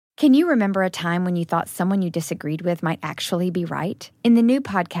Can you remember a time when you thought someone you disagreed with might actually be right? In the new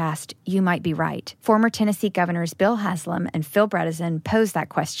podcast, You Might Be Right, former Tennessee Governors Bill Haslam and Phil Bredesen pose that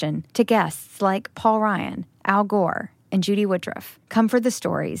question to guests like Paul Ryan, Al Gore, and Judy Woodruff. Come for the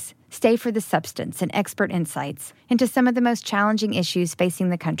stories, stay for the substance and expert insights into some of the most challenging issues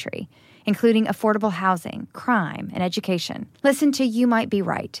facing the country, including affordable housing, crime, and education. Listen to You Might Be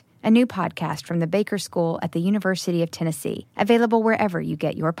Right, a new podcast from the Baker School at the University of Tennessee, available wherever you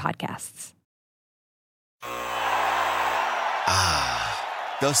get your podcasts.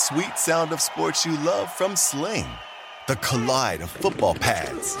 Ah, the sweet sound of sports you love from Sling. The collide of football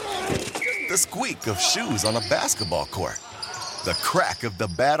pads. The squeak of shoes on a basketball court. The crack of the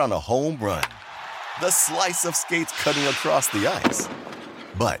bat on a home run. The slice of skates cutting across the ice.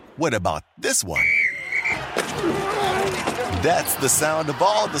 But what about this one? That's the sound of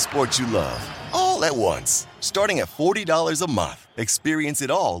all the sports you love, all at once. Starting at $40 a month. Experience it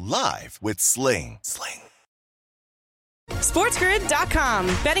all live with Sling. SportsGrid.com.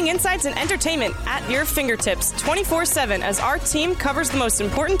 Betting insights and entertainment at your fingertips 24/7 as our team covers the most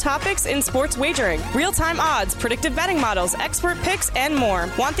important topics in sports wagering. Real-time odds, predictive betting models, expert picks, and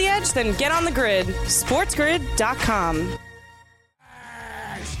more. Want the edge? Then get on the grid. SportsGrid.com.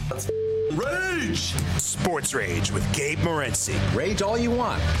 Rage! Sports Rage with Gabe Morency. Rage all you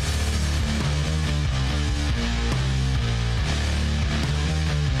want.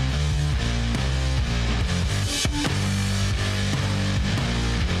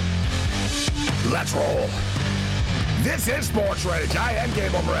 Let's roll. This is Sports Rage. I am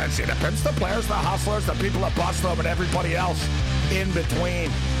Gabe Morency. The pimps, the players, the hustlers, the people that bust them, and everybody else in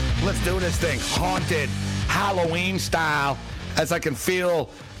between. Let's do this thing. Haunted, Halloween style, as I can feel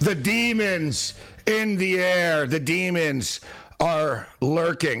the demons in the air. The demons are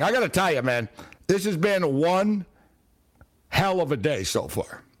lurking. I got to tell you, man, this has been one hell of a day so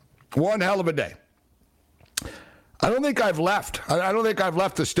far. One hell of a day. I don't think I've left. I don't think I've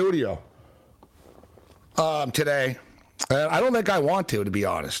left the studio today. I don't think I want to be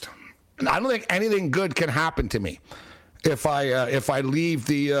honest. I don't think anything good can happen to me if I leave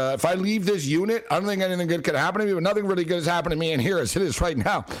this unit. I don't think anything good can happen to me, but nothing really good has happened to me in here as it is right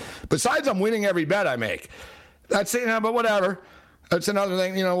now. Besides, I'm winning every bet I make. That's it, but whatever. That's another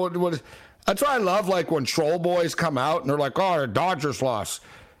thing, what that's why I love, like, when troll boys come out and they're like, oh, the Dodgers lost.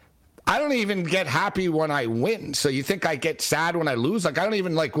 I don't even get happy when I win. So you think I get sad when I lose? Like, I don't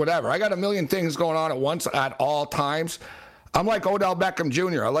even, like, whatever. I got a million things going on at once at all times. I'm like Odell Beckham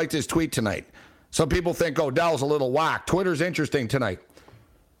Jr. I liked his tweet tonight. Some people think Odell's a little whack. Twitter's interesting tonight.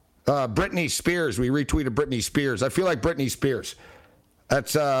 Britney Spears. We retweeted Britney Spears. I feel like Britney Spears. I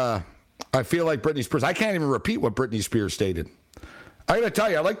feel like Britney Spears. I can't even repeat what Britney Spears stated. I got to tell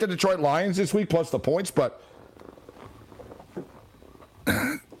you, I like the Detroit Lions this week, plus the points, but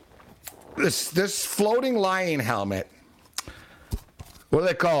this floating lion helmet, what do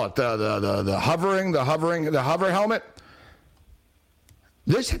they call it? The hover helmet.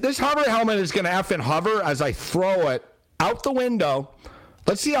 This hover helmet is going to effing hover as I throw it out the window.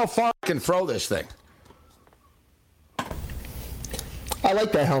 Let's see how far I can throw this thing. I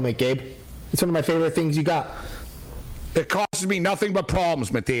like that helmet, Gabe. It's one of my favorite things you got. It causes me nothing but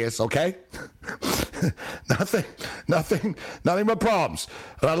problems, Matthias, okay? nothing but problems.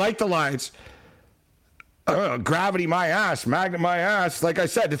 But I like the Lions. Gravity my ass, magnet my ass. Like I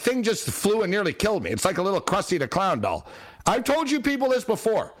said, the thing just flew and nearly killed me. It's like a little Krusty the Clown doll. I've told you people this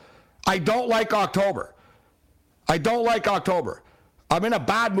before. I don't like October. I'm in a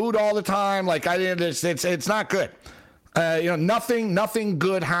bad mood all the time. Like, it's not good. Nothing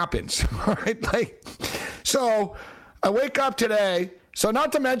good happens. All right? Like, so I wake up today. So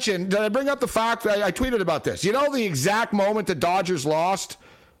not to mention, did I bring up the fact that I tweeted about this? You know, the exact moment the Dodgers lost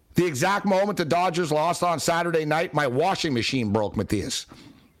on Saturday night, my washing machine broke, Matthias.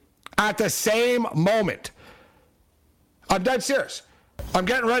 At the same moment. I'm dead serious. I'm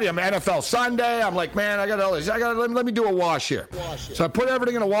getting ready. I'm NFL Sunday. I'm like, man, I got all this. Let me do a wash here. So I put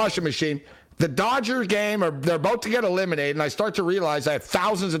everything in a washing machine. The Dodgers game, they're about to get eliminated, and I start to realize I have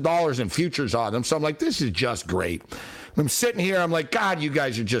thousands of dollars in futures on them. So I'm like, this is just great. I'm sitting here. I'm like, God, you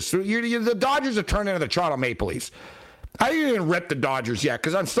guys are just the Dodgers are turning into the Toronto Maple Leafs. I didn't even rip the Dodgers yet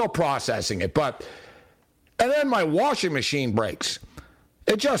because I'm still processing it. And then my washing machine breaks.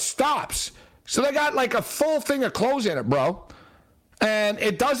 It just stops. So they got like a full thing of clothes in it, bro. And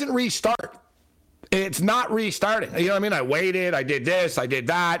it doesn't restart. It's not restarting. You know what I mean? I waited. I did this. I did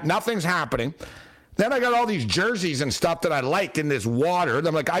that. Nothing's happening. Then I got all these jerseys and stuff that I like in this water.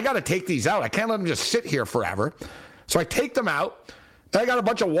 I'm like, I got to take these out. I can't let them just sit here forever. So I take them out. Then I got a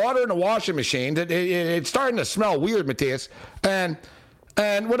bunch of water in the washing machine. It's starting to smell weird, Matthias. And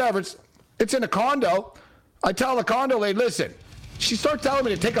and whatever. It's in a condo. I tell the condo lady, listen, she starts telling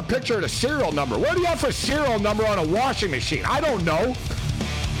me to take a picture of the serial number. What do you have for serial number on a washing machine? I don't know.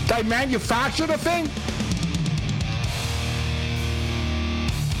 Did I manufacture the thing?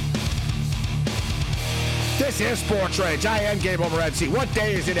 This is Sports Rage. I am Gabe Morency. What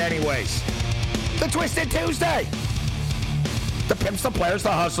day is it anyways? The Twisted Tuesday. The pimps, the players,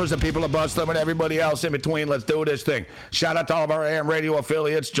 the hustlers, the people above them, and everybody else in between. Let's do this thing. Shout out to all of our AM radio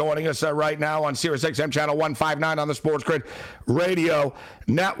affiliates joining us right now on Sirius XM Channel 159 on the Sports Grid Radio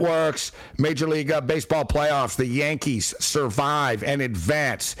Networks. Major League Baseball playoffs. The Yankees survive and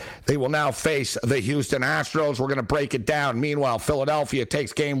advance. They will now face the Houston Astros. We're going to break it down. Meanwhile, Philadelphia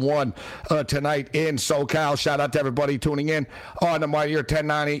takes game one tonight in SoCal. Shout out to everybody tuning in on the Mightier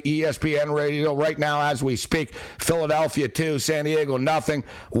 1090 ESPN Radio right now as we speak. Philadelphia 2, San Diego nothing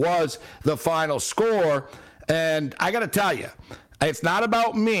was the final score. And I got to tell you, it's not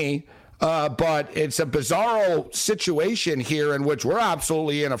about me, but it's a bizarro situation here in which we're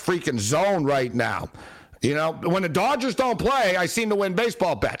absolutely in a freaking zone right now. You know, when the Dodgers don't play, I seem to win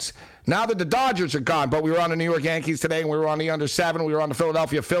baseball bets. Now that the Dodgers are gone, but we were on the New York Yankees today, and we were on the under 7. We were on the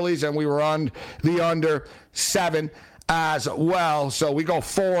Philadelphia Phillies, and we were on the under 7 as well. So we go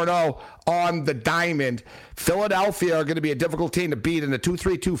 4-0 on the diamond. Philadelphia are going to be a difficult team to beat, and the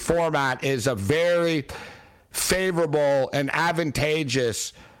 2-3-2 format is a very favorable and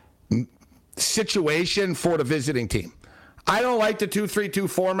advantageous situation for the visiting team. I don't like the 2-3-2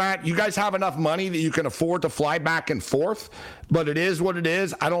 format. You guys have enough money that you can afford to fly back and forth, but it is what it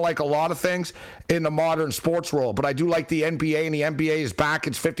is. I don't like a lot of things in the modern sports world, but I do like the NBA, and the NBA is back.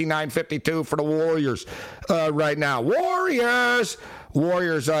 It's 59-52 for the Warriors right now. Warriors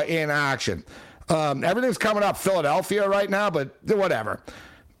in action. Everything's coming up Philadelphia right now, but whatever.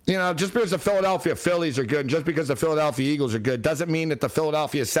 You know, just because the Philadelphia Phillies are good and just because the Philadelphia Eagles are good doesn't mean that the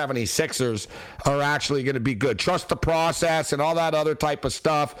Philadelphia 76ers are actually going to be good. Trust the process and all that other type of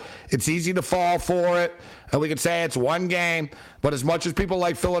stuff. It's easy to fall for it, and we can say it's one game. But as much as people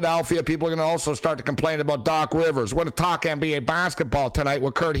like Philadelphia, people are going to also start to complain about Doc Rivers. We're going to talk NBA basketball tonight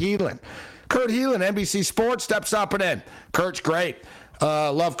with Kurt Helin. Kurt Helin, NBC Sports, steps up and in. Kurt's great.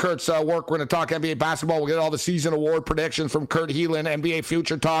 Love Kurt's work. We're going to talk NBA basketball. We'll get all the season award predictions from Kurt Helin. NBA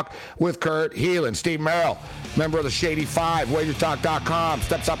Future Talk with Kurt Helin. Steve Merrill, member of the Shady Five, WagerTalk.com,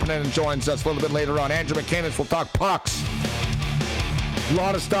 steps up and in and joins us a little bit later on. Andrew McKinnon will talk pucks. A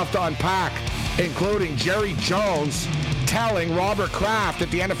lot of stuff to unpack, including Jerry Jones telling Robert Kraft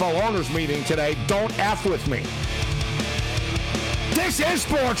at the NFL owners meeting today, don't F with me. This is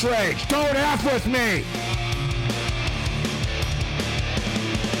Sports Rage. Don't F with me.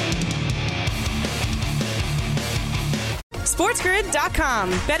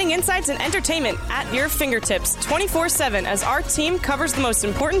 SportsGrid.com. Betting insights and entertainment at your fingertips 24/7 as our team covers the most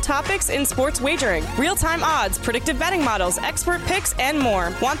important topics in sports wagering. Real-time odds, predictive betting models, expert picks, and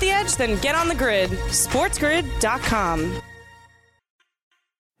more. Want the edge? Then get on the grid. SportsGrid.com.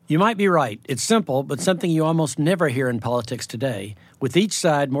 You might be right. It's simple, but something you almost never hear in politics today, with each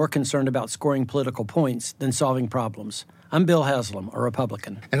side more concerned about scoring political points than solving problems. I'm Bill Haslam, a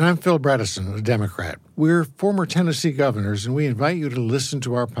Republican. And I'm Phil Bredesen, a Democrat. We're former Tennessee governors, and we invite you to listen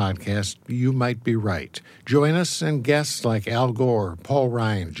to our podcast, You Might Be Right. Join us and guests like Al Gore, Paul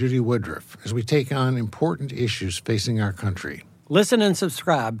Ryan, Judy Woodruff, as we take on important issues facing our country. Listen and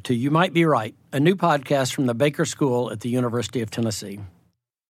subscribe to You Might Be Right, a new podcast from the Baker School at the University of Tennessee.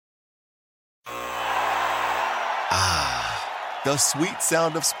 The sweet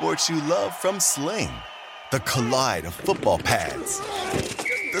sound of sports you love from Sling. The collide of football pads.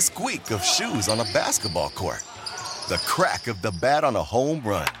 The squeak of shoes on a basketball court. The crack of the bat on a home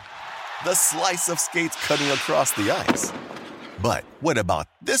run. The slice of skates cutting across the ice. But what about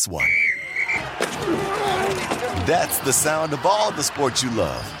this one? That's the sound of all the sports you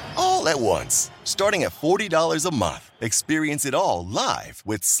love, all at once. Starting at $40 a month. Experience it all live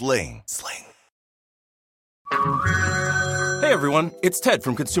with Sling. Hey everyone, it's Ted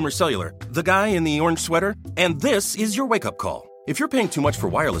from Consumer Cellular, the guy in the orange sweater, and this is your wake-up call. If you're paying too much for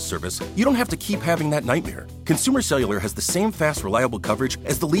wireless service, you don't have to keep having that nightmare. Consumer Cellular has the same fast, reliable coverage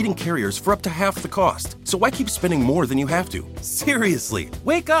as the leading carriers for up to half the cost. So why keep spending more than you have to? Seriously,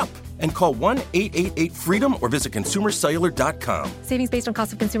 wake up and call 1-888-FREEDOM or visit consumercellular.com. Savings based on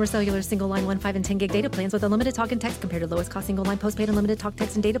cost of Consumer Cellular single line 1, 5, and 10 gig data plans with unlimited talk and text compared to lowest cost single line postpaid unlimited talk,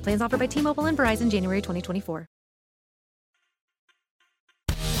 text, and data plans offered by T-Mobile and Verizon January 2024.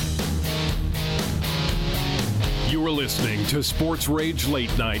 You are listening to Sports Rage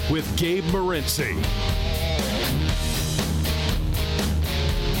Late Night with Gabe Morency.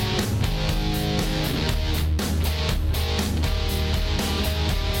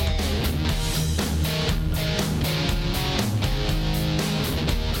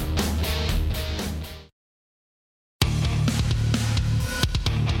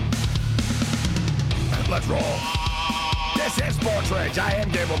 Rage. I am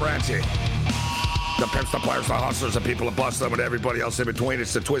Gabriel Morency. The pimps, the players, the hustlers, the people that bust them, and everybody else in between.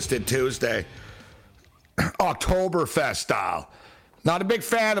 It's the Twisted Tuesday. Oktoberfest style. Not a big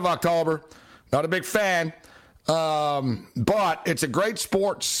fan of October. Not a big fan. But it's a great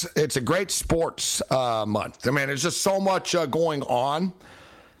sports. It's a great sports month. I mean, there's just so much going on.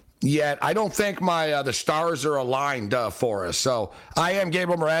 Yet I don't think the stars are aligned for us. So I am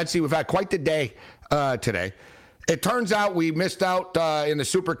Gabriel Morency. We've had quite the day today. It turns out we missed out in the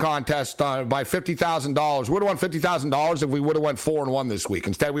Super Contest by $50,000. We would have won $50,000 if we would have went 4-1 this week.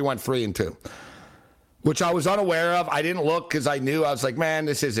 Instead, we went 3-2, which I was unaware of. I didn't look because I knew. I was like, man,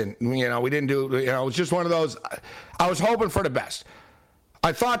 this isn't. We didn't do. It was just one of those. I was hoping for the best.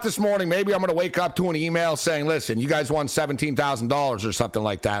 I thought this morning maybe I'm going to wake up to an email saying, listen, you guys won $17,000 or something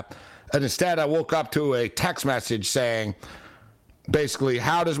like that. And instead, I woke up to a text message saying, basically,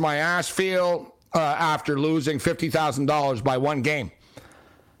 how does my ass feel after losing $50,000 by one game?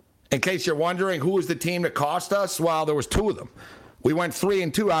 In case you're wondering, who was the team that cost us? Well, there was two of them. We went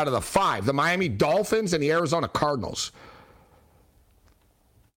 3-2 out of the 5, the Miami Dolphins and the Arizona Cardinals.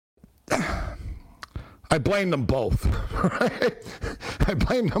 I blame them both. Right? I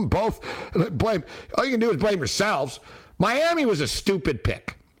blame them both. All you can do is blame yourselves. Miami was a stupid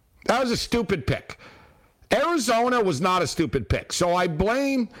pick. That was a stupid pick. Arizona was not a stupid pick. So I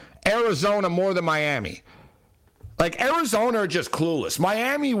blame Arizona more than Miami. Like, Arizona are just clueless.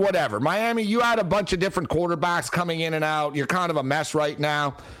 Miami, whatever. Miami, you had a bunch of different quarterbacks coming in and out. You're kind of a mess right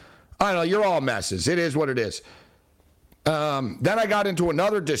now. I don't know. You're all messes. It is what it is. Then I got into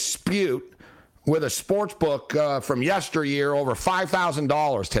another dispute with a sports book from yesteryear over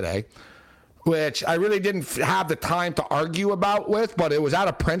 $5,000 today, which I really didn't have the time to argue about with, but it was out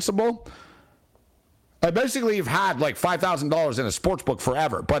of principle. I basically have had like $5,000 in a sports book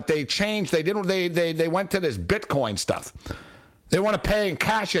forever, but they changed. They went to this Bitcoin stuff. They don't want to pay in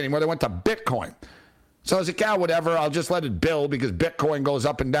cash anymore. They went to Bitcoin. So I was like, yeah, whatever. I'll just let it build because Bitcoin goes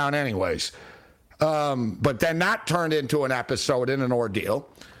up and down anyways. But then that turned into an episode in an ordeal.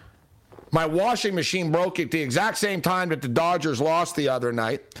 My washing machine broke at the exact same time that the Dodgers lost the other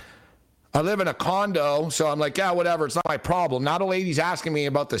night. I live in a condo, so I'm like, yeah, whatever. It's not my problem. Now the lady's asking me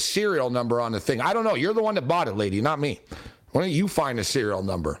about the serial number on the thing. I don't know. You're the one that bought it, lady, not me. Why don't you find a serial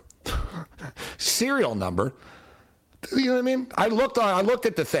number? Serial number? You know what I mean? I looked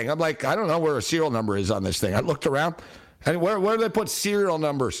at the thing. I'm like, I don't know where a serial number is on this thing. I looked around, and where do they put serial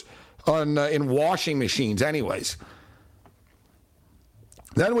numbers on in washing machines anyways?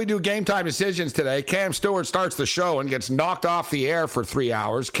 Then we do game time decisions today. Cam Stewart starts the show and gets knocked off the air for 3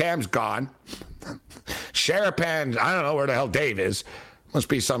 hours. Cam's gone. Sherapan, I don't know where the hell Dave is. Must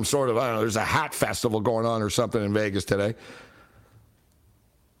be some sort of, I don't know, there's a hat festival going on or something in Vegas today.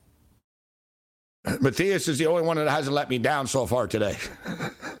 Matthias is the only one that hasn't let me down so far today.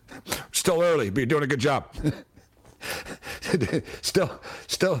 Still early, but you're doing a good job. Still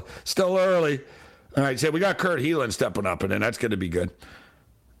early. All right, so we got Kurt Heelan stepping up, and then that's going to be good.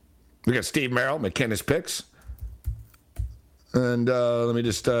 We got Steve Merrill, McKinnis Picks. And let me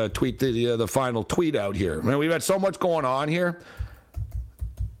just tweet the final tweet out here. I mean, we've had so much going on here.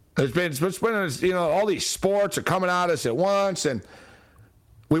 It's been all these sports are coming at us at once. And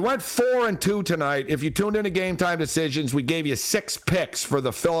we went 4-2 tonight. If you tuned into Game Time Decisions, we gave you 6 picks for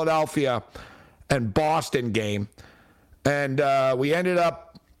the Philadelphia and Boston game. And we ended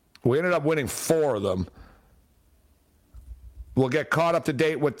up winning 4 of them. We'll get caught up to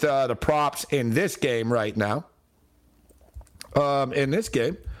date with the props in this game right now. And let's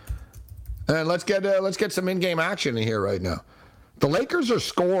get some in-game action in here right now. The Lakers are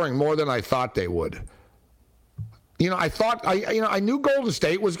scoring more than I thought they would. I knew Golden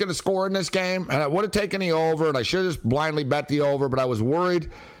State was going to score in this game, and I would have taken the over, and I should have just blindly bet the over, but I was worried.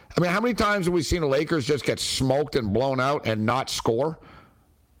 I mean, how many times have we seen the Lakers just get smoked and blown out and not score?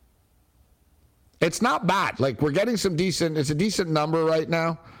 It's not bad. Like, we're getting it's a decent number right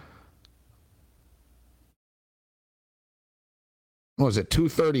now. What was it,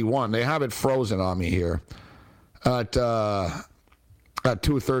 231? They have it frozen on me here at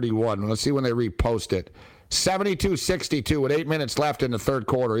 231. Let's see when they repost it. 72-62 with 8 minutes left in the third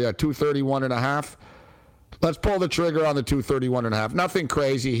quarter. Yeah, 231.5. Let's pull the trigger on the 231.5. Nothing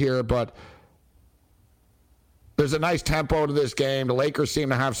crazy here, but there's a nice tempo to this game. The Lakers seem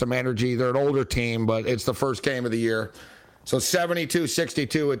to have some energy. They're an older team, but it's the first game of the year. So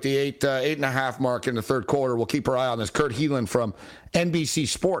 72-62 at the 8.5 mark in the third quarter. We'll keep our eye on this. Kurt Heelan from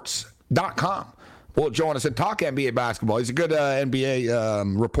NBCSports.com will join us and talk NBA basketball. He's a good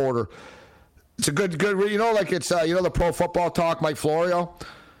NBA reporter. It's a good, like it's, the Pro Football Talk, Mike Florio.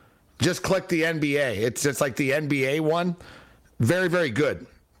 Just click the NBA. It's like the NBA one. very, very good.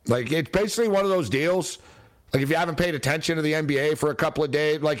 Like, it's basically one of those deals. Like, if you haven't paid attention to the NBA for a couple of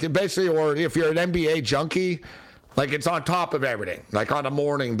days, like, basically, or if you're an NBA junkie, like, it's on top of everything, like, on a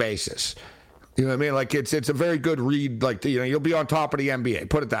morning basis. You know what I mean? Like, it's a very good read. Like, you know, you'll be on top of the NBA.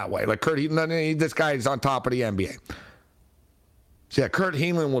 Put it that way. Like, Kurt Heenan, this guy is on top of the NBA. So, yeah, Kurt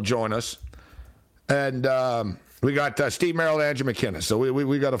Heenan will join us. And we got Steve Merrill and Andrew McKinnon. So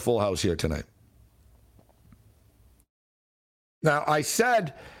we got a full house here tonight. Now, I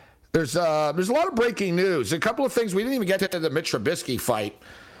said there's a lot of breaking news. A couple of things. We didn't even get to the Mitch Trubisky fight,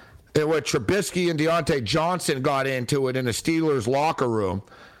 where Trubisky and Deontay Johnson got into it in the Steelers' locker room.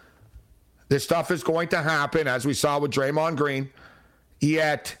 This stuff is going to happen, as we saw with Draymond Green.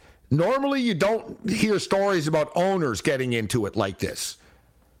 Yet, normally you don't hear stories about owners getting into it like this.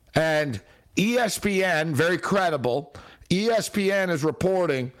 And ESPN, very credible, ESPN is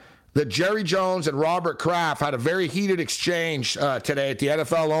reporting that Jerry Jones and Robert Kraft had a very heated exchange today at the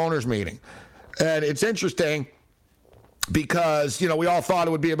NFL owners meeting. And it's interesting because, you know, we all thought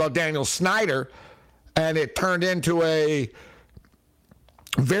it would be about Daniel Snyder, and it turned into a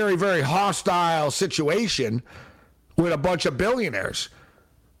very, very hostile situation with a bunch of billionaires.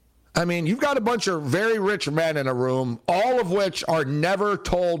 I mean, you've got a bunch of very rich men in a room, all of which are never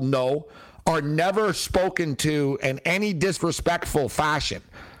told no, are never spoken to in any disrespectful fashion,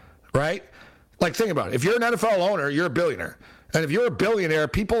 right? Like, think about it. If you're an NFL owner, you're a billionaire. And if you're a billionaire,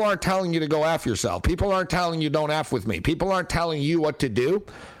 people aren't telling you to go F yourself. People aren't telling you don't F with me. People aren't telling you what to do,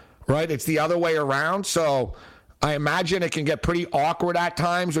 right? It's the other way around. So I imagine it can get pretty awkward at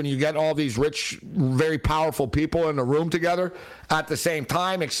times when you get all these rich, very powerful people in the room together at the same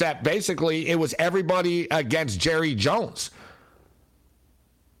time, except basically it was everybody against Jerry Jones.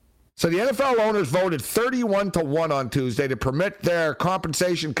 So the NFL owners voted 31-1 on Tuesday to permit their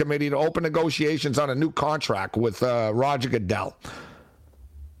compensation committee to open negotiations on a new contract with Roger Goodell.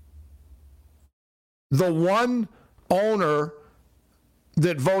 The one owner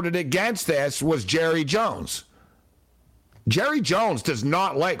that voted against this was Jerry Jones. Jerry Jones does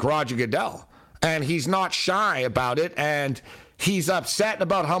not like Roger Goodell, and he's not shy about it, and he's upset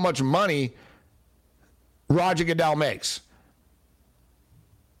about how much money Roger Goodell makes.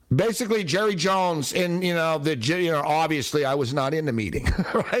 Basically, Jerry Jones, obviously I was not in the meeting,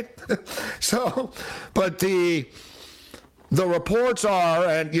 right? So, but the reports are,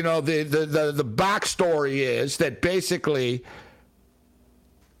 and the backstory is that basically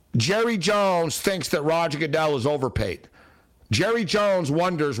Jerry Jones thinks that Roger Goodell is overpaid. Jerry Jones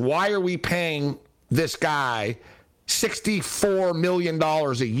wonders, why are we paying this guy $64 million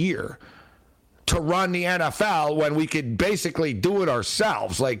a year to run the NFL when we could basically do it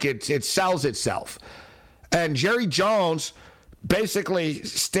ourselves? Like, it sells itself. And Jerry Jones basically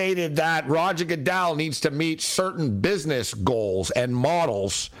stated that Roger Goodell needs to meet certain business goals and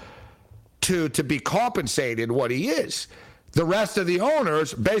models to be compensated what he is. The rest of the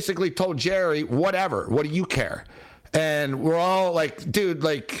owners basically told Jerry, whatever, what do you care? And we're all like, dude,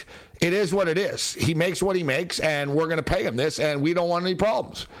 like, it is what it is. He makes what he makes, and we're going to pay him this, and we don't want any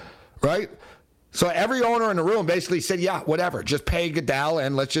problems, right? So every owner in the room basically said, yeah, whatever, just pay Goodell,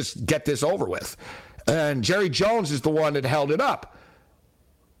 and let's just get this over with. And Jerry Jones is the one that held it up.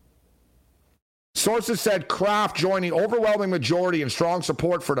 Sources said Kraft joined the overwhelming majority in strong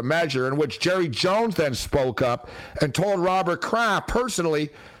support for the measure, in which Jerry Jones then spoke up and told Robert Kraft personally,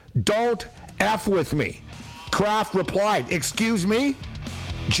 don't F with me. Kraft replied, excuse me?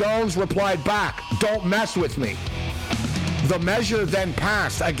 Jones replied back, don't mess with me. The measure then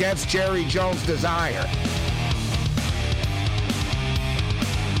passed against Jerry Jones' desire.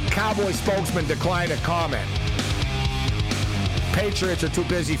 Cowboy spokesman declined a comment. Patriots are too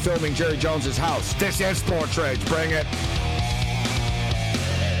busy filming Jerry Jones' house. This is Sports Rage. Bring it.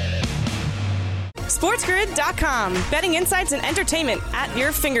 SportsGrid.com. Betting insights and entertainment at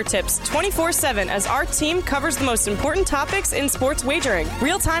your fingertips 24/7 as our team covers the most important topics in sports wagering.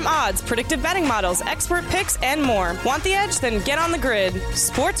 Real-time odds, predictive betting models, expert picks, and more. Want the edge? Then get on the grid.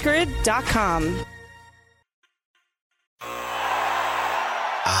 SportsGrid.com.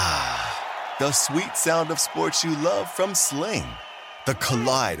 The sweet sound of sports you love from Sling. The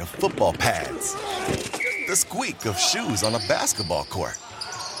collide of football pads. The squeak of shoes on a basketball court.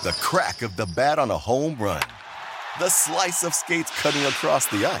 The crack of the bat on a home run. The slice of skates cutting across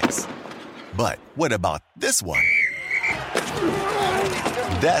the ice. But what about this one?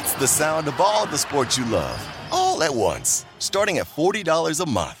 That's the sound of all the sports you love, all at once. Starting at $40 a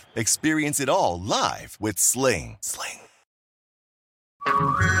month. Experience it all live with Sling.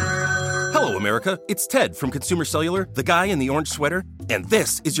 Hello, America. It's Ted from Consumer Cellular, the guy in the orange sweater, and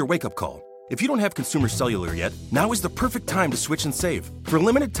this is your wake-up call. If you don't have Consumer Cellular yet, now is the perfect time to switch and save. For a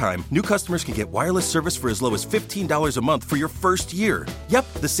limited time, new customers can get wireless service for as low as $15 a month for your first year.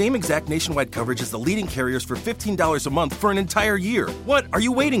 Yep, the same exact nationwide coverage as the leading carriers for $15 a month for an entire year. What are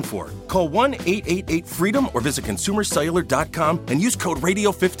you waiting for? Call 1-888-FREEDOM or visit ConsumerCellular.com and use code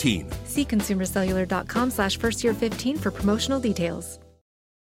Radio15. See ConsumerCellular.com/firstyear15 for promotional details.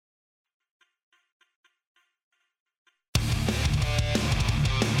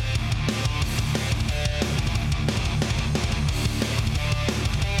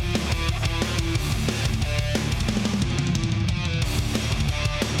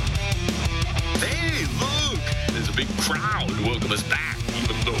 Big crowd welcome us back,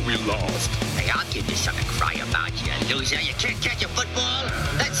 even though we lost. Hey, I'll give you something to cry about, you loser. You can't catch a football?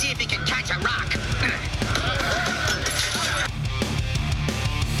 Let's see if you can catch a rock.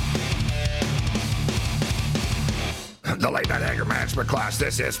 The Late Night Anger Management Class.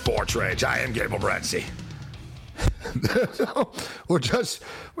 This is Sports Rage. I am Gabe Morency. We're just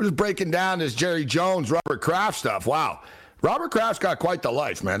breaking down this Jerry Jones, Robert Kraft stuff. Wow. Robert Kraft's got quite the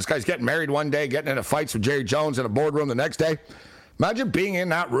life, man. This guy's getting married one day, getting into fights with Jerry Jones in a boardroom the next day. Imagine being in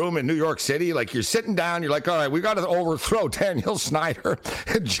that room in New York City. Like, you're sitting down, you're like, all right, we got to overthrow Daniel Snyder.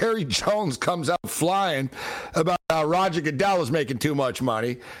 And Jerry Jones comes out flying about how Roger Goodell is making too much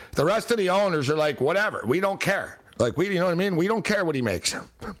money. The rest of the owners are like, whatever, we don't care. Like, you know what I mean? We don't care what he makes.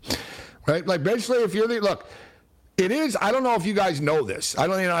 Right? Like, basically, if you're look, it is, I don't know if you guys know this. I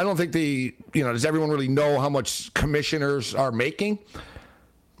don't think does everyone really know how much commissioners are making?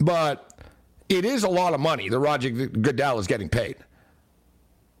 But it is a lot of money that Roger Goodell is getting paid.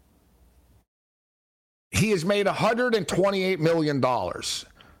 He has made $128 million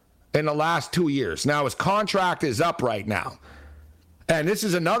in the last 2 years. Now, his contract is up right now. And this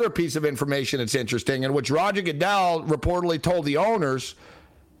is another piece of information that's interesting, in which Roger Goodell reportedly told the owners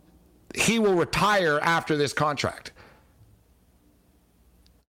he will retire after this contract.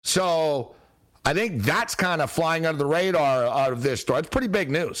 So I think that's kind of flying under the radar out of this story. It's pretty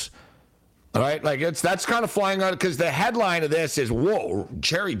big news. All right, like that's kind of flying under, because the headline of this is, whoa,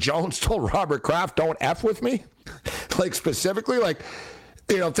 Jerry Jones told Robert Kraft, don't F with me. Like, specifically, like,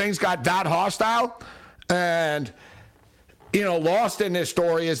 things got that hostile. And lost in this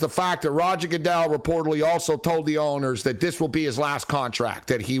story is the fact that Roger Goodell reportedly also told the owners that this will be his last contract,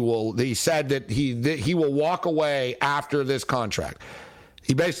 that he said that he will walk away after this contract.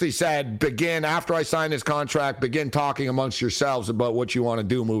 He basically said, after I sign this contract, begin talking amongst yourselves about what you want to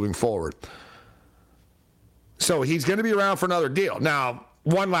do moving forward. So he's going to be around for another deal. Now,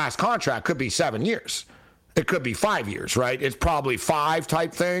 one last contract could be 7 years. It could be 5 years, right? It's probably 5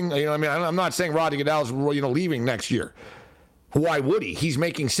 type thing. You know what I mean? I'm not saying Roger Goodell's leaving next year. Why would he? He's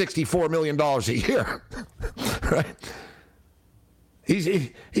making $64 million a year, right?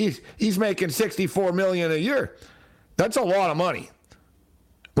 He's making $64 million a year. That's a lot of money.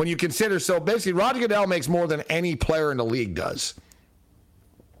 When you consider, so basically Roger Goodell makes more than any player in the league does.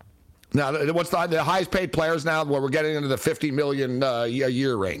 Now, what's the highest paid players now, where we're getting into the $50 million a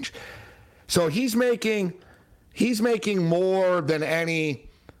year range. So he's making more than any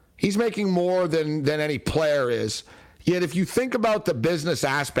player is. Yet if you think about the business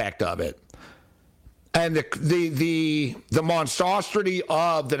aspect of it, and the monstrosity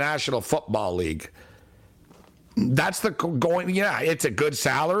of the National Football League, that's the going. Yeah, it's a good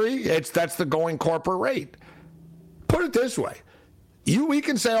salary. That's the going corporate rate. Put it this way: we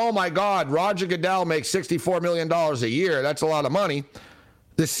can say, "Oh my God, Roger Goodell makes $64 million a year. That's a lot of money."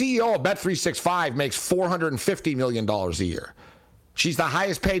 The CEO of Bet365 makes $450 million a year. She's the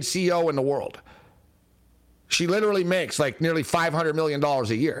highest paid CEO in the world. She literally makes like nearly $500 million a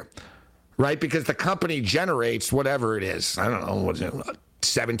year, right? Because the company generates whatever it is. I don't know, what's it,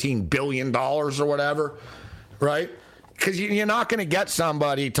 $17 billion or whatever, right? Because you're not going to get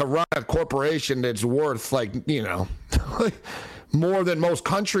somebody to run a corporation that's worth more than most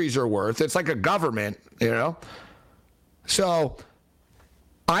countries are worth. It's like a government, So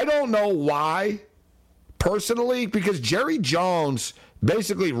I don't know why, personally, because Jerry Jones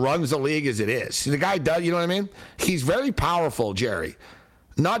basically runs the league as it is. The guy does, you know what I mean? He's very powerful, Jerry.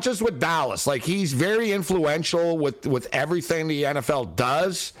 Not just with Dallas. Like, he's very influential with everything the NFL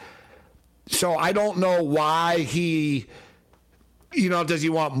does. So I don't know why he, does he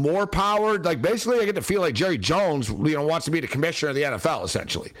want more power? Like, basically, I get to feel like Jerry Jones, wants to be the commissioner of the NFL,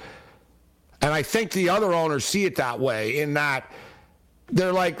 essentially. And I think the other owners see it that way, in that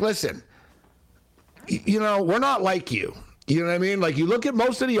they're like, listen, we're not like you. You know what I mean? Like, you look at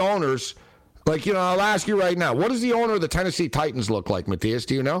most of the owners, like, I'll ask you right now, what does the owner of the Tennessee Titans look like, Matthias?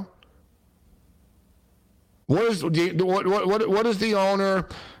 Do you know? What does the owner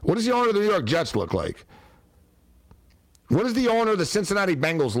of the New York Jets look like? What does the owner of the Cincinnati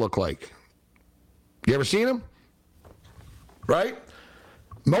Bengals look like? You ever seen him? Right?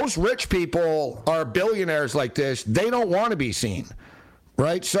 Most rich people are billionaires like this. They don't want to be seen.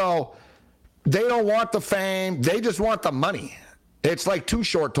 Right? So they don't want the fame. They just want the money. It's like Too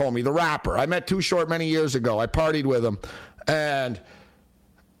Short told me, the rapper. I met Too Short many years ago. I partied with him. And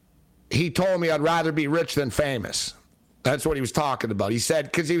he told me I'd rather be rich than famous. That's what he was talking about. He said,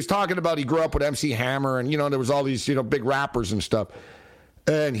 because he was talking about he grew up with MC Hammer and, there was all these, big rappers and stuff.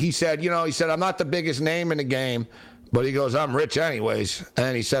 And he said, I'm not the biggest name in the game, but he goes, I'm rich anyways.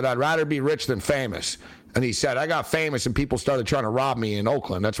 And he said, I'd rather be rich than famous. And he said, I got famous and people started trying to rob me in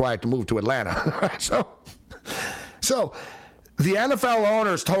Oakland. That's why I had to move to Atlanta. So the NFL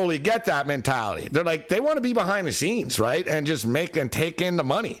owners totally get that mentality. They're like, they want to be behind the scenes, right? And just make and take in the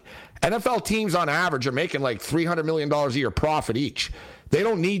money. NFL teams on average are making like $300 million a year profit each. They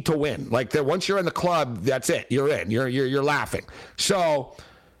don't need to win. Like once you're in the club, that's it. You're in. You're laughing. So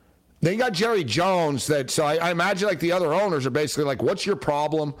they got Jerry Jones. So I imagine like the other owners are basically like, what's your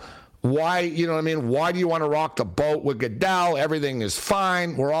problem? Why, why do you want to rock the boat with Goodell? Everything is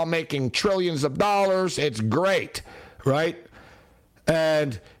fine. We're all making trillions of dollars. It's great, right?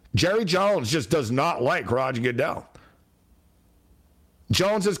 And Jerry Jones just does not like Roger Goodell.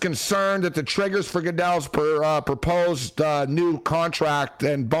 Jones is concerned that the triggers for Goodell's proposed new contract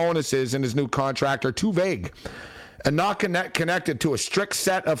and bonuses in his new contract are too vague and not connected to a strict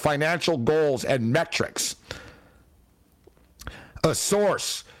set of financial goals and metrics. A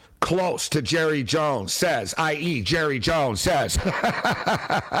source close to Jerry Jones says, i.e. Jerry Jones says,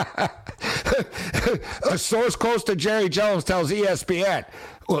 a source close to Jerry Jones tells ESPN,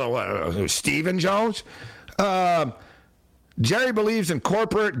 Stephen Jones? Jerry believes in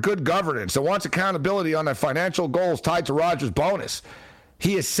corporate good governance and wants accountability on the financial goals tied to Rodgers' bonus.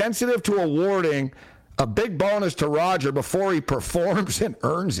 He is sensitive to awarding a big bonus to Roger before he performs and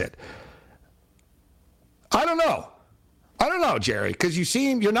earns it. I don't know, Jerry, because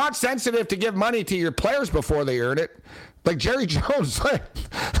you're not sensitive to give money to your players before they earn it. Like Jerry Jones, like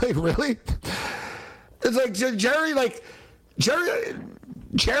really? It's like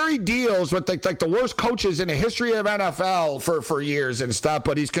Jerry deals with like the worst coaches in the history of NFL for years and stuff,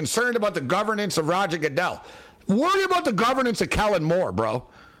 but he's concerned about the governance of Roger Goodell. Worry about the governance of Kellen Moore, bro.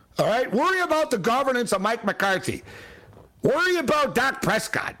 All right? Worry about the governance of Mike McCarthy. Worry about Dak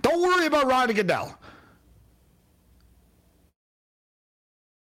Prescott. Don't worry about Roger Goodell.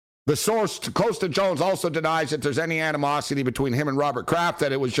 The source close to Jones also denies that there's any animosity between him and Robert Kraft,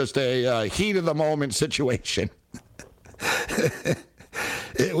 that it was just a heat-of-the-moment situation.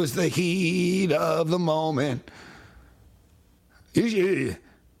 It was the heat of the moment. You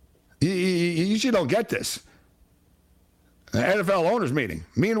usually don't get this. NFL owners meeting.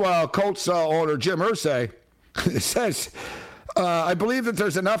 Meanwhile, Colts owner Jim Irsay says, I believe that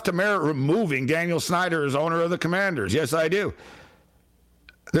there's enough to merit removing Daniel Snyder as owner of the Commanders. Yes, I do.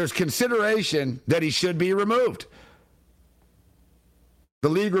 There's consideration that he should be removed. The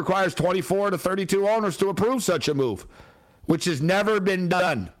league requires 24 to 32 owners to approve such a move, which has never been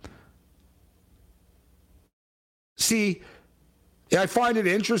done. See, I find it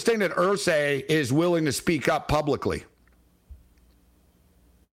interesting that Irsay is willing to speak up publicly.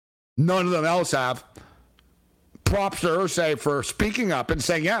 None of them else have. Props to Irsay for speaking up and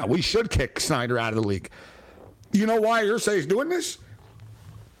saying, yeah, we should kick Snyder out of the league. You know why Irsay is doing this?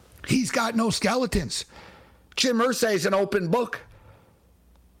 He's got no skeletons. Jim Irsay is an open book.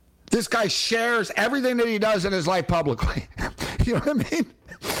 This guy shares everything that he does in his life publicly. You know what I mean?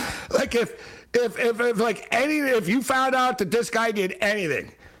 Like if you found out that this guy did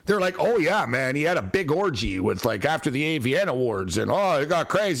anything, they're like, oh yeah, man, he had a big orgy with like after the AVN awards and it got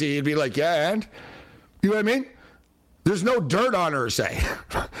crazy. He'd be like, yeah, and you know what I mean? There's no dirt on Irsay.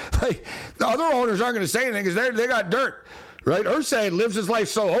 Like the other owners aren't going to say anything because they got dirt. Right? Irsay lives his life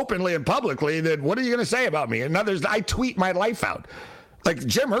so openly and publicly that what are you going to say about me? And I tweet my life out. Like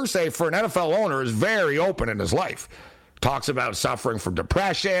Jim Irsay, for an NFL owner, is very open in his life. Talks about suffering from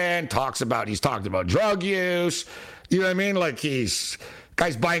depression. He's talked about drug use. You know what I mean? Like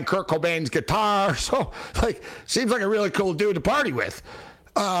guy's buying Kurt Cobain's guitar. So like, seems like a really cool dude to party with.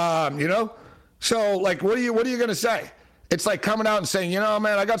 So like, what are you going to say? It's like coming out and saying,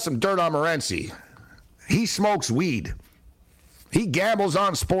 man, I got some dirt on Morency. He smokes weed. He gambles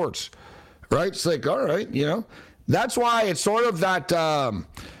on sports, right? It's like, all right, That's why it's sort of that,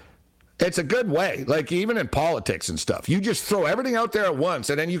 it's a good way. Like even in politics and stuff, you just throw everything out there at once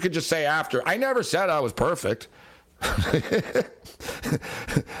and then you could just say after, I never said I was perfect, I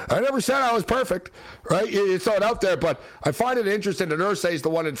never said I was perfect, right? You throw it out there, but I find it interesting that Irsay is the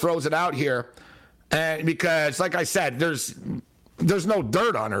one that throws it out here, and because, like I said, there's no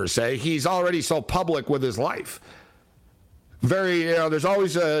dirt on Irsay. He's already so public with his life. There's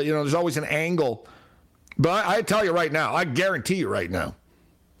always an angle. But I tell you right now, I guarantee you right now,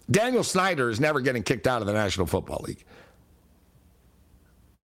 Daniel Snyder is never getting kicked out of the National Football League.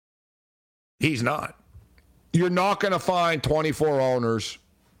 He's not. You're not going to find 24 owners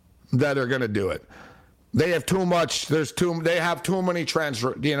that are going to do it. They have too much. They have too many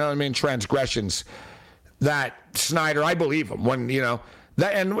transgressions. That Snyder, I believe him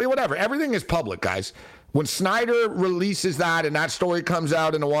and whatever. Everything is public, guys. When Snyder releases that and that story comes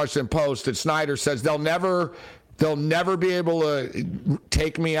out in the Washington Post, and Snyder says they'll never be able to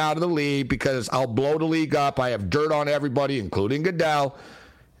take me out of the league because I'll blow the league up. I have dirt on everybody, including Goodell.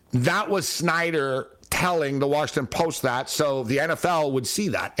 That was Snyder telling the Washington Post that, so the NFL would see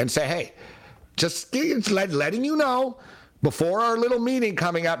that and say, hey, just letting you know before our little meeting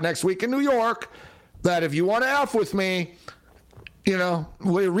coming up next week in New York that if you want to F with me,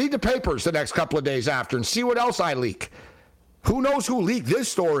 we read the papers the next couple of days after and see what else I leak. Who knows who leaked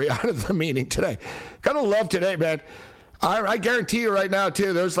this story out of the meeting today? Gotta love today, man. I guarantee you right now,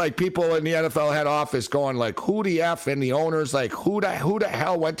 too, there's like people in the NFL head office going like, who the F, and the owners like, who the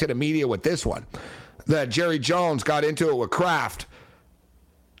hell went to the media with this one? That Jerry Jones got into it with Kraft.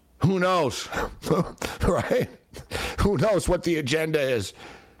 Who knows? Right? Who knows what the agenda is?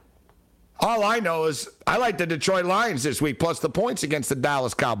 All I know is I like the Detroit Lions this week, plus the points against the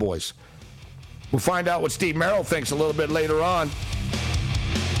Dallas Cowboys. We'll find out what Steve Merrill thinks a little bit later on.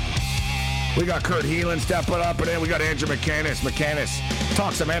 We got Kurt Heelan stepping up, and then we got Andrew McCannis. McCannis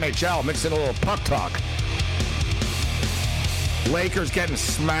talks some NHL, mixing a little puck talk. Lakers getting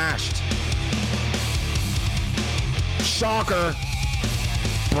smashed. Shocker.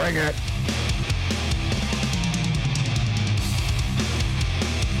 Bring it.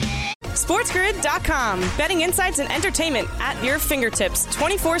 SportsGrid.com. Betting insights and entertainment at your fingertips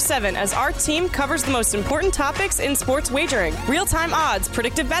 24/7 as our team covers the most important topics in sports wagering. Real-time odds,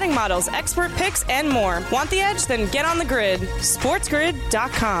 predictive betting models, expert picks, and more. Want the edge? Then get on the grid.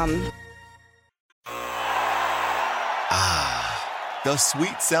 SportsGrid.com. The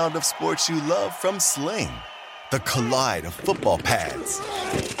sweet sound of sports you love from Sling. The collide of football pads.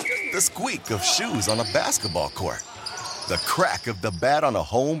 The squeak of shoes on a basketball court. The crack of the bat on a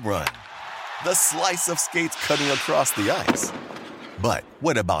home run. The slice of skates cutting across the ice. But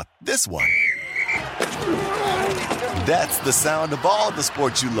what about this one? That's the sound of all the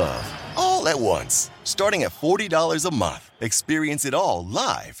sports you love, all at once. Starting at $40 a month. Experience it all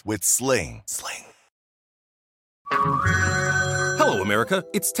live with Sling. Hello, America.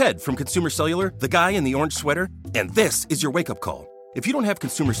 It's Ted from Consumer Cellular, the guy in the orange sweater, and this is your wake-up call. If you don't have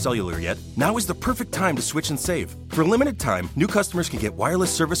Consumer Cellular yet, now is the perfect time to switch and save. For a limited time, new customers can get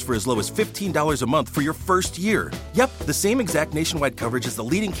wireless service for as low as $15 a month for your first year. Yep, the same exact nationwide coverage as the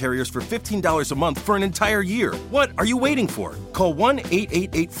leading carriers for $15 a month for an entire year. What are you waiting for? Call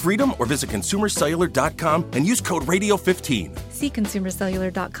 1-888-FREEDOM or visit ConsumerCellular.com and use code Radio15. See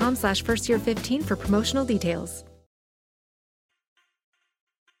ConsumerCellular.com/firstyear15 for promotional details.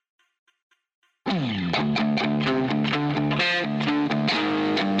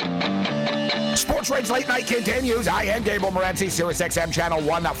 Sports Rage Late Night continues. I am Gable Morency, SiriusXM Channel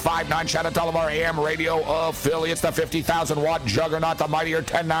 159. Shout out to all of our AM radio affiliates, the 50,000-watt juggernaut, the mightier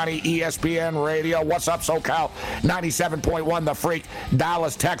 1090 ESPN Radio. What's up, SoCal? 97.1 The Freak,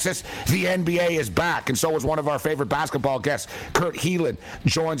 Dallas, Texas. The NBA is back, and so is one of our favorite basketball guests. Kurt Heelan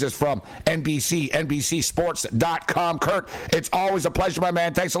joins us from NBC, NBCSports.com. Kurt, it's always a pleasure, my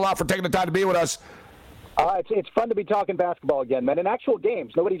man. Thanks a lot for taking the time to be with us. It's fun to be talking basketball again, man. In actual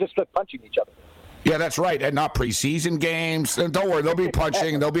games, nobody just starts punching each other. Yeah, that's right. And not preseason games. And don't worry, there'll be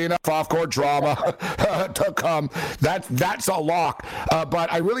punching. There'll be enough off-court drama to come. That's a lock.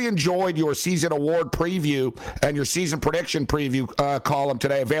 But I really enjoyed your season award preview and your season prediction preview column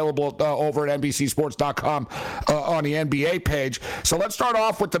today, available over at NBCSports.com on the NBA page. So let's start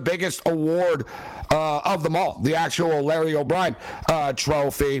off with the biggest award of them all, the actual Larry O'Brien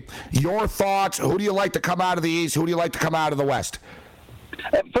trophy. Your thoughts, who do you like to come out of the East? Who do you like to come out of the West?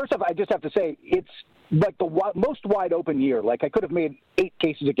 First off, I just have to say, it's like the most wide-open year. Like, I could have made 8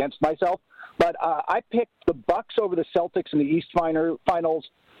 cases against myself, but I picked the Bucks over the Celtics in the East Finals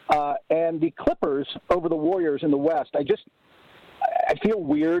and the Clippers over the Warriors in the West. I feel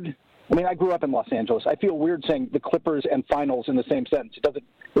weird. I mean, I grew up in Los Angeles. I feel weird saying the Clippers and Finals in the same sentence.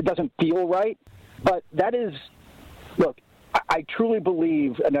 It doesn't feel right. But that is, look, I truly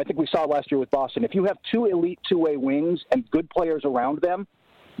believe, and I think we saw it last year with Boston, if you have two elite two-way wings and good players around them,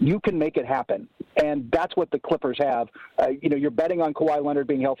 you can make it happen. And that's what the Clippers have. You're betting on Kawhi Leonard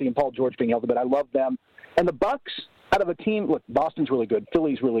being healthy and Paul George being healthy, but I love them. And the Bucks, out of a team, look, Boston's really good.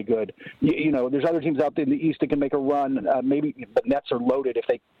 Philly's really good. There's other teams out there in the East that can make a run. Maybe the Nets are loaded if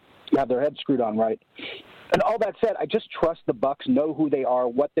they have their heads screwed on right. And all that said, I just trust the Bucks know who they are,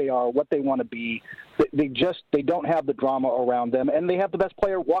 what they want to be. They don't have the drama around them, and they have the best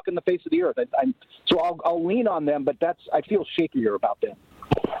player walking the face of the earth. So I'll lean on them, but I feel shakier about them.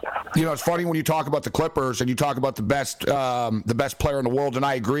 It's funny when you talk about the Clippers and you talk about the best player in the world, and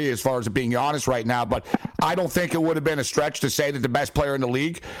I agree as far as being honest right now, but I don't think it would have been a stretch to say that the best player in the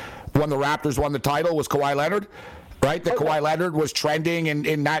league when the Raptors won the title was Kawhi Leonard. Right, that Kawhi Leonard was trending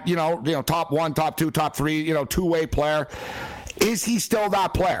in that, top 1, top 2, top 3, two-way player. Is he still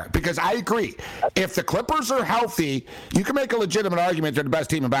that player? Because I agree. If the Clippers are healthy, you can make a legitimate argument they're the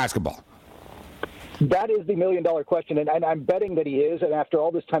best team in basketball. That is the million-dollar question, and I'm betting that he is. And after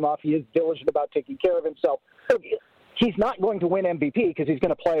all this time off, he is diligent about taking care of himself. He's not going to win MVP because he's going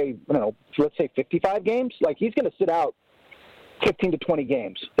to play, let's say 55 games. Like, he's going to sit out 15 to 20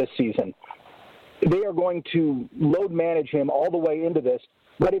 games this season. They are going to load manage him all the way into this.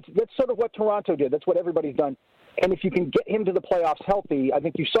 But that's sort of what Toronto did. That's what everybody's done. And if you can get him to the playoffs healthy, I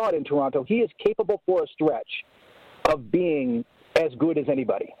think you saw it in Toronto, he is capable for a stretch of being as good as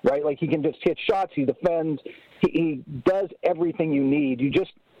anybody, right? Like, he can just hit shots, he defends, he does everything you need.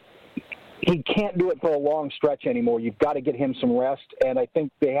 He can't do it for a long stretch anymore. You've got to get him some rest, and I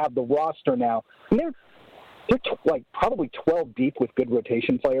think they have the roster now. And they're probably 12 deep with good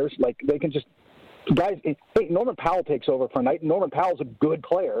rotation players. Like, they can just guys. Hey, Norman Powell takes over for a night. Norman Powell's a good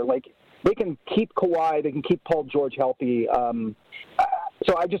player. Like, they can keep Kawhi, they can keep Paul George healthy.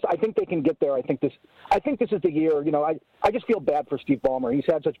 So I think they can get there. I think this is the year. I just feel bad for Steve Ballmer. He's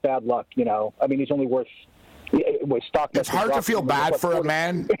had such bad luck. I mean, he's only worth. It's hard to feel bad for a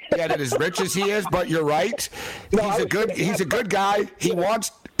man that as rich as he is, but you're right. He's a good guy. He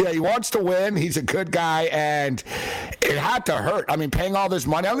wants to win. He's a good guy, and it had to hurt. I mean, paying all this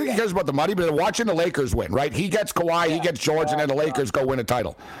money. I don't think he cares about the money, but watching the Lakers win, right? He gets Kawhi, he gets George, and then the Lakers go win a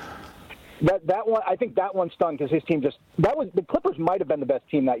title. That one, I think that one stung because his team the Clippers might have been the best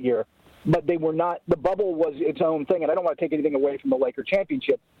team that year, but they were not. The bubble was its own thing, and I don't want to take anything away from the Laker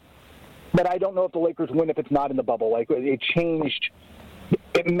championship, but I don't know if the Lakers win if it's not in the bubble. Like, it changed.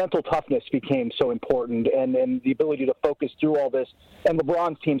 Mental toughness became so important, and the ability to focus through all this. And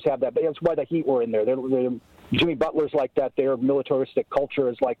LeBron's teams have that, but that's why the Heat were in there. Jimmy Butler's like that. Their militaristic culture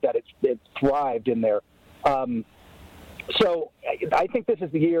is like that. It thrived in there. So I think this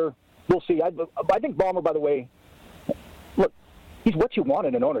is the year. We'll see. I think Ballmer, by the way, look, he's what you want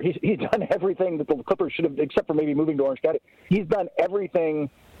in an owner. He's done everything that the Clippers should have, except for maybe moving to Orange County. He's done everything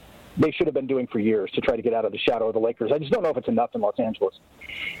they should have been doing for years to try to get out of the shadow of the Lakers. I just don't know if it's enough in Los Angeles.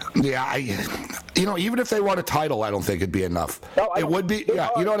 Yeah, even if they won a title, I don't think it'd be enough. No, it would be. Yeah,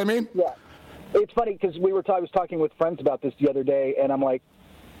 you know what I mean? Yeah. It's funny because I was talking with friends about this the other day, and I'm like,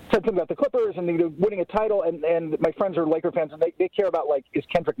 said something about the Clippers and winning a title, and my friends are Laker fans, and they care about, like, is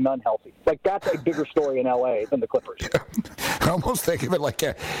Kendrick Nunn healthy? Like, that's a bigger story in L.A. than the Clippers. I almost think of it like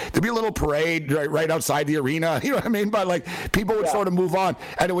there'd be a little parade right outside the arena, you know what I mean? But, like, people would sort of move on,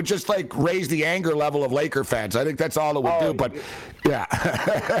 and it would just, like, raise the anger level of Laker fans. I think that's all it would do, but, yeah,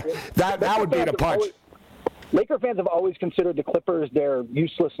 that would be the punch. Laker fans have always considered the Clippers their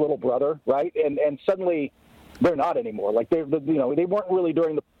useless little brother, right? And suddenly they're not anymore. Like, they weren't really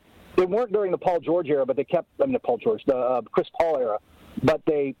during the Paul George era, but they kept. I mean, the Chris Paul era, but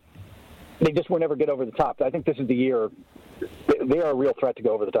they just will never get over the top. I think this is the year they are a real threat to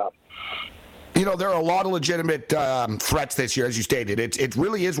go over the top. There are a lot of legitimate threats this year, as you stated. It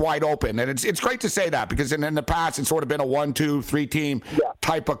really is wide open, and it's great to say that because in the past it's sort of been a 1, 2, 3 team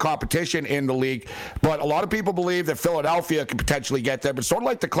type of competition in the league. But a lot of people believe that Philadelphia could potentially get there, but sort of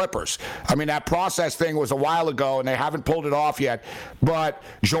like the Clippers. I mean, that process thing was a while ago, and they haven't pulled it off yet. But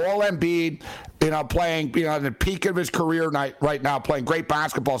Joel Embiid, playing in the peak of his career right now, playing great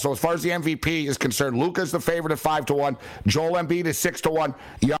basketball. So as far as the MVP is concerned, Luka's the favorite at 5-1. Joel Embiid is 6-1.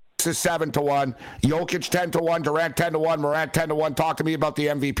 Is 7-1, Jokic 10-1, Durant 10-1, Morant 10-1. Talk to me about the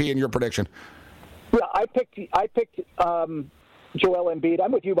MVP and your prediction. Yeah, I picked Joel Embiid.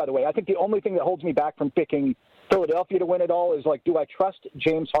 I'm with you, by the way. I think the only thing that holds me back from picking Philadelphia to win it all is, like, do I trust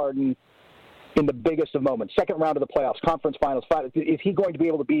James Harden in the biggest of moments, second round of the playoffs, conference finals? Is he going to be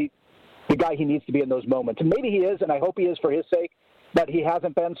able to be the guy he needs to be in those moments? And maybe he is, and I hope he is for his sake. But he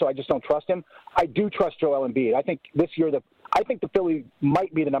hasn't been, so I just don't trust him. I do trust Joel Embiid. I think this year the Philly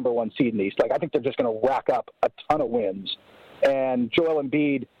might be the number 1 seed in the East. Like, I think they're just going to rack up a ton of wins. and Joel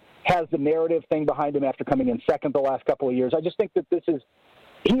Embiid has the narrative thing behind him after coming in second the last couple of years. I just think that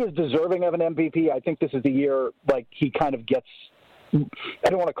he is deserving of an MVP. I think this is the year, like, he kind of gets, I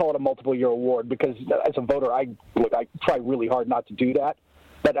don't want to call it a multiple-year award because as a voter, I try really hard not to do that.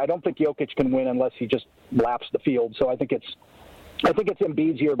 But I don't think Jokic can win unless he just laps the field. So I think it's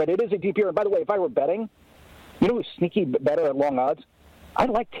Embiid's year. But it is a deep year. And by the way, if I were betting, you know who's sneaky better at long odds? I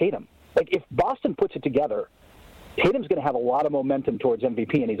like Tatum. Like, if Boston puts it together, Tatum's going to have a lot of momentum towards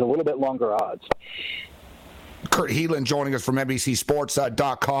MVP, and he's a little bit longer odds. Kurt Helin joining us from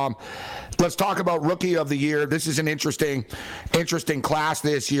NBCSports.com. Let's talk about Rookie of the Year. This is an interesting class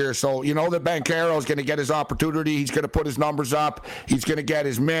this year. So you know that Banchero is going to get his opportunity. He's going to put his numbers up. He's going to get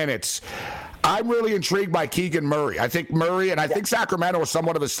his minutes. I'm really intrigued by Keegan Murray. I think Murray, and I think Sacramento is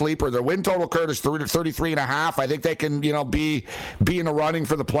somewhat of a sleeper. Their win total, Kurt, is 33.5. I think they can, be in the running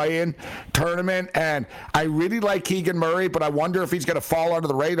for the play-in tournament. And I really like Keegan Murray, but I wonder if he's going to fall under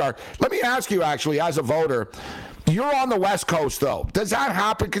the radar. Let me ask you, actually, as a voter, you're on the West Coast, though. Does that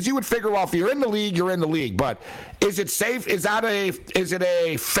happen? Because you would figure, well, if you're in the league, you're in the league. But is it safe? Is it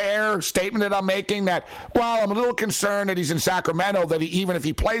a fair statement that I'm making that, well, I'm a little concerned that he's in Sacramento, that even if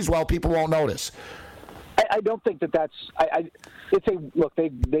he plays well, people won't notice? I don't think that's look, they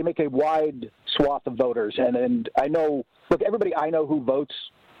make a wide swath of voters. And I know, look, everybody I know who votes,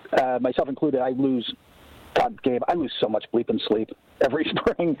 myself included, I lose so much bleeping sleep every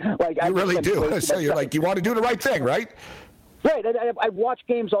spring. Like, you really do. So you're like, you want to do the right thing, right? Right. I watch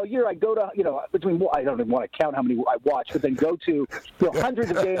games all year. I go to, I don't even want to count how many I watch, but then go to hundreds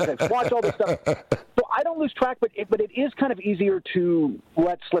of games. I watch all this stuff. So I don't lose track, but it is kind of easier to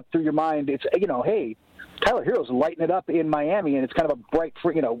let slip through your mind. It's, hey, Tyler Herro's lighting it up in Miami, and it's kind of a bright,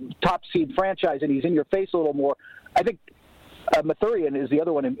 top seed franchise, and he's in your face a little more. I think Mathurin is the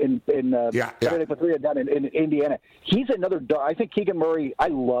other one Mathurin down in Indiana. He's another. I think Keegan Murray. I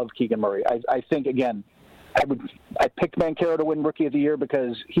love Keegan Murray. I think, again, I picked Banchero to win Rookie of the Year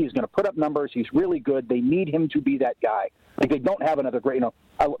because he's going to put up numbers. He's really good. They need him to be that guy. Like, they don't have another great.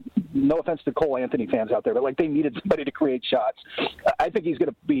 No offense to Cole Anthony fans out there, but they needed somebody to create shots. I think he's going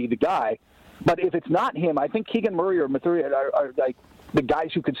to be the guy. But if it's not him, I think Keegan Murray or Mathurin are like the guys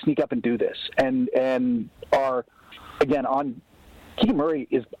who could sneak up and do this, and are. Again, Keegan Murray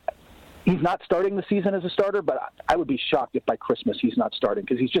he's not starting the season as a starter, but I would be shocked if by Christmas he's not starting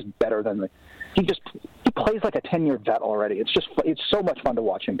because he's just better than he plays like a 10-year vet already. It's so much fun to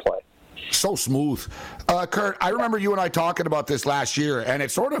watch him play. So smooth. Kurt, I remember you and I talking about this last year, and it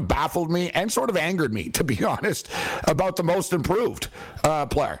sort of baffled me and sort of angered me, to be honest, about the most improved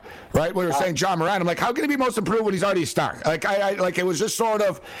player, right? We were saying John Moran. I'm like, how can he be most improved when he's already a star? Like, it was just sort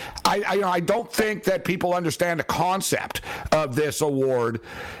of, I don't think that people understand the concept of this award,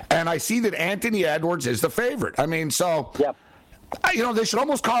 and I see that Anthony Edwards is the favorite. I mean, so... Yep. They should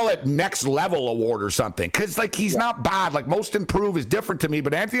almost call it next level award or something because, he's not bad. Like, most improved is different to me,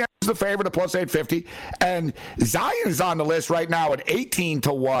 but Anthony is the favorite at plus 850, and Zion is on the list right now at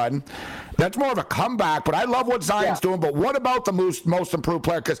 18-1. That's more of a comeback, but I love what Zion's doing. But what about the most improved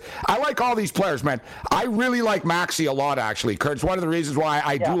player? Because I like all these players, man. I really like Maxey a lot, actually. Kurt, it's one of the reasons why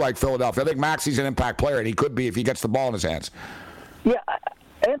I do like Philadelphia. I think Maxey's an impact player, and he could be if he gets the ball in his hands. Yeah,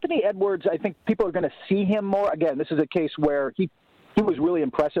 Anthony Edwards, I think people are going to see him more. Again, this is a case where he was really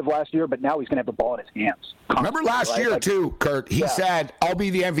impressive last year, but now he's going to have the ball in his hands. Remember last year, too, Kurt, he said, I'll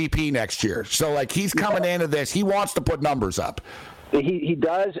be the MVP next year. So, he's coming into this. He wants to put numbers up. He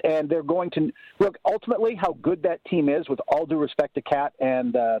does, and they're going to – look, ultimately, how good that team is, with all due respect to Cat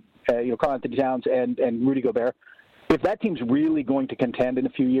and, Karl Anthony Towns and Rudy Gobert, if that team's really going to contend in a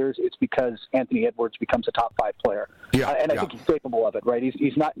few years, it's because Anthony Edwards becomes a top 5 player. I think he's capable of it, right?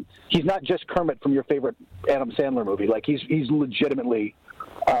 He's not just Kermit from your favorite Adam Sandler movie. Like, he's legitimately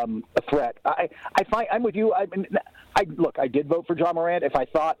a threat. I'm with you. I did vote for John Morant. If I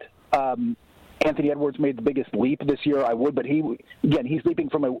thought Anthony Edwards made the biggest leap this year, I would. But he's leaping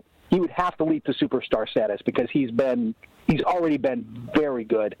from he would have to leap to superstar status because he's already been very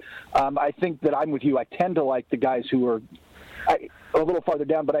good. I think that I'm with you. I tend to like the guys who are a little farther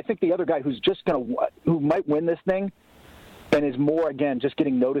down, but I think the other guy who might win this thing and is more, again, just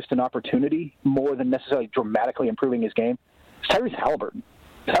getting noticed and opportunity more than necessarily dramatically improving his game is Tyrese Halliburton.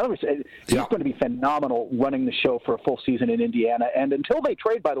 He's going to be phenomenal running the show for a full season in Indiana. And until they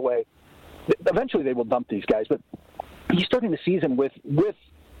trade, by the way, eventually they will dump these guys. But he's starting the season with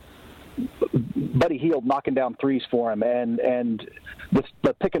Buddy Hield knocking down threes for him, and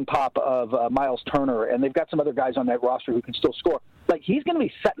the pick and pop of Miles Turner, and they've got some other guys on that roster who can still score. Like, he's going to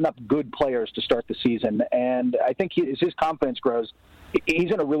be setting up good players to start the season, and I think as his confidence grows,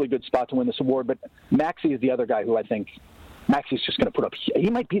 he's in a really good spot to win this award. But Maxey is the other guy who I think Maxi's just going to put up.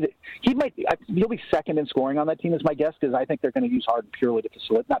 He'll be second in scoring on that team, is my guess, because I think they're going to use Harden purely to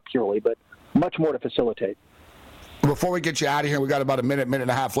facilitate, not purely, but much more to facilitate. Before we get you out of here, we got about a minute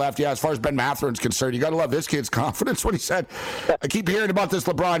and a half left. Yeah, as far as Ben Matherin's concerned, you got to love this kid's confidence when he said, I keep hearing about this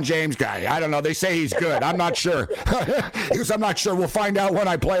LeBron James guy. I don't know. They say he's good. I'm not sure. He goes, I'm not sure. We'll find out when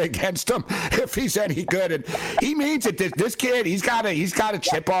I play against him if he's any good. And he means it. This kid, he's got a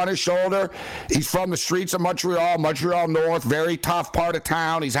chip on his shoulder. He's from the streets of Montreal North, very tough part of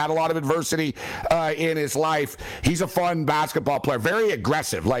town. He's had a lot of adversity in his life. He's a fun basketball player, very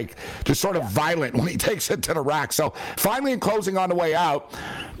aggressive, like just sort of violent when he takes it to the rack. So finally, in closing on the way out,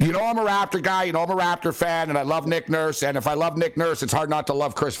 you know I'm a Raptor guy, you know I'm a Raptor fan, and I love Nick Nurse, and if I love Nick Nurse, it's hard not to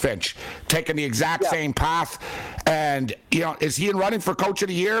love Chris Finch, taking the exact same path. And, you know, is he in running for Coach of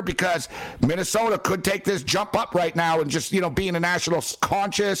the Year? Because Minnesota could take this jump up right now and just, you know, be in a national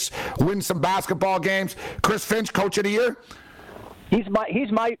conscious, win some basketball games. Chris Finch, Coach of the Year? He's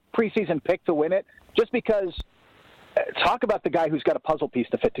my preseason pick to win it, just because talk about the guy who's got a puzzle piece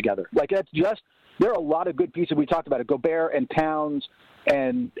to fit together. Like, that's just... There are a lot of good pieces. We talked about it, Gobert and Towns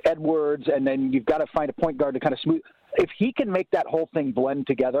and Edwards, and then you've got to find a point guard to kind of smooth. If he can make that whole thing blend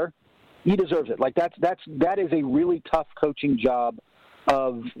together, he deserves it. Like that is a really tough coaching job.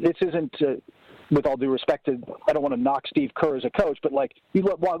 This isn't, with all due respect to, I don't want to knock Steve Kerr as a coach, but like you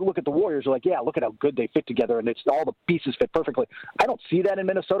look at the Warriors, you're like, yeah, look at how good they fit together, and it's all the pieces fit perfectly. I don't see that in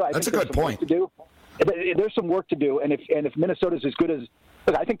Minnesota. That's a good point. There's some work to do, and if Minnesota's as good as,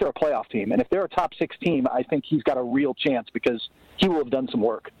 I think they're a playoff team, and if they're a top 6 team, I think he's got a real chance because he will have done some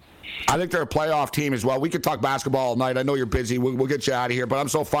work. I think they're a playoff team as well. We could talk basketball all night. I know you're busy. We'll get you out of here, but I'm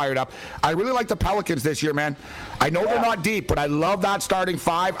so fired up. I really like the Pelicans this year, man. I know they're not deep, but I love that starting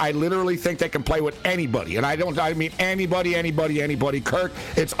 5. I literally think they can play with anybody, and I mean anybody. Kirk,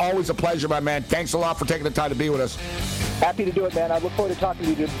 it's always a pleasure, my man. Thanks a lot for taking the time to be with us. Happy to do it, man. I look forward to talking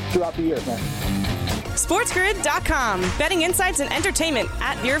to you throughout the year, man. SportsGrid.com. Betting insights and entertainment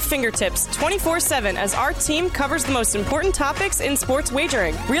at your fingertips 24/7 as our team covers the most important topics in sports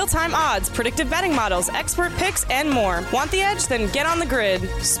wagering. Real-time odds, predictive betting models, expert picks, and more. Want the edge? Then get on the grid.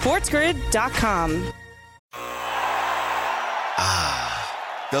 SportsGrid.com.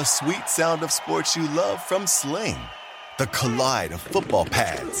 The sweet sound of sports you love from Sling. The collide of football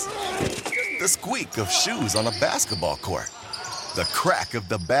pads. The squeak of shoes on a basketball court. The crack of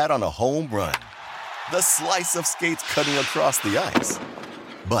the bat on a home run. The slice of skates cutting across the ice.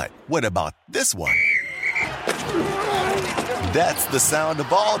 But what about this one? That's the sound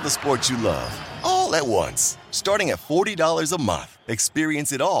of all the sports you love, all at once. Starting at $40 a month.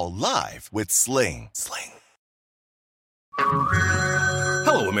 Experience it all live with Sling.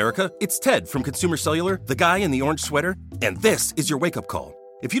 Hello, America. It's Ted from Consumer Cellular, the guy in the orange sweater, and this is your wake-up call.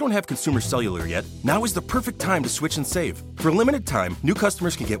 If you don't have Consumer Cellular yet, now is the perfect time to switch and save. For a limited time, new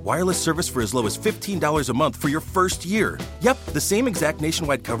customers can get wireless service for as low as $15 a month for your first year. Yep, the same exact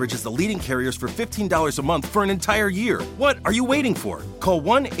nationwide coverage as the leading carriers for $15 a month for an entire year. What are you waiting for? Call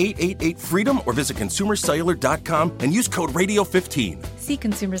 1-888-FREEDOM or visit ConsumerCellular.com and use code RADIO15. See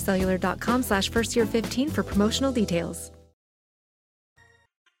ConsumerCellular.com/firstyear15 for promotional details.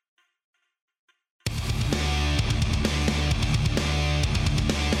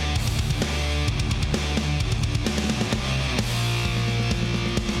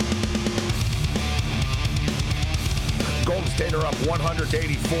 Golden State are up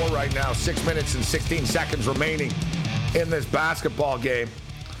 100-84 right now. 6 minutes and 16 seconds remaining in this basketball game.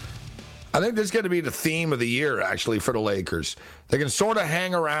 I think this is going to be the theme of the year, actually, for the Lakers. They can sort of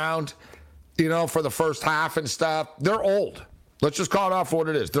hang around, you know, for the first half and stuff. They're old. Let's just call it off for what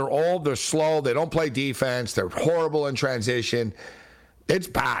it is. They're old. They're slow. They don't play defense. They're horrible in transition. It's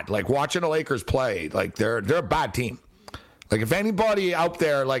bad. Like, watching the Lakers play, like, they're a bad team. Like, if anybody out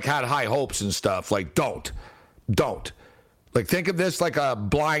there, like, had high hopes and stuff, like, don't. Like, think of this like a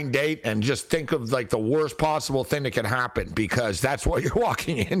blind date and just think of, like, the worst possible thing that can happen, because that's what you're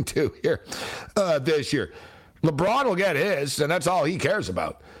walking into here this year. LeBron will get his, and that's all he cares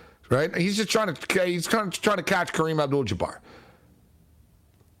about, right? He's kind of trying to catch Kareem Abdul-Jabbar.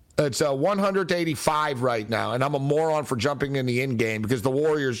 It's 100-85 right now, and I'm a moron for jumping in the end game because the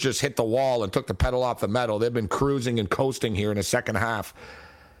Warriors just hit the wall and took the pedal off the metal. They've been cruising and coasting here in the second half.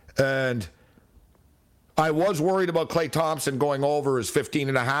 And I was worried about Klay Thompson going over his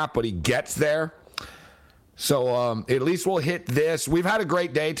 15.5, but he gets there. So at least we'll hit this. We've had a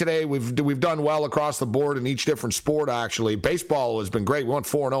great day today. We've done well across the board in each different sport, actually. Baseball has been great. We went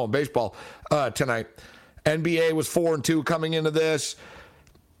 4-0 in baseball tonight. NBA was 4-2 coming into this.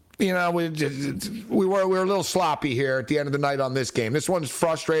 You know, we were a little sloppy here at the end of the night on this game. This one's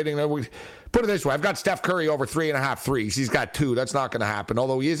frustrating. Put it this way. I've got Steph Curry over 3.5 threes. He's got 2. That's not going to happen,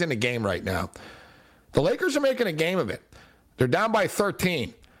 although he is in a game right now. The Lakers are making a game of it. They're down by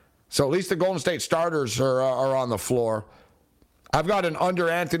 13. So at least the Golden State starters are on the floor. I've got an under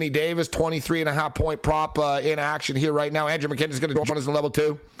Anthony Davis 23.5 point prop in action here right now. Andrew McKinnon's going to join us in level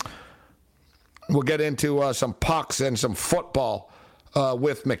 2. We'll get into some pucks and some football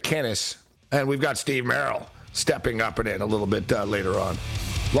with McKinnis. And we've got Steve Merrill stepping up and in a little bit later on.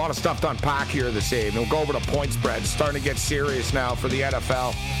 A lot of stuff to unpack here this evening. We'll go over the point spreads. Starting to get serious now for the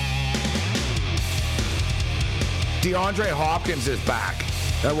NFL. DeAndre Hopkins is back.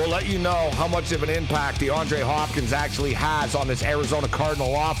 And we'll let you know how much of an impact DeAndre Hopkins actually has on this Arizona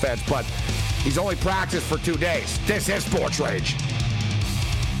Cardinal offense. But he's only practiced for 2 days. This is Sports Rage.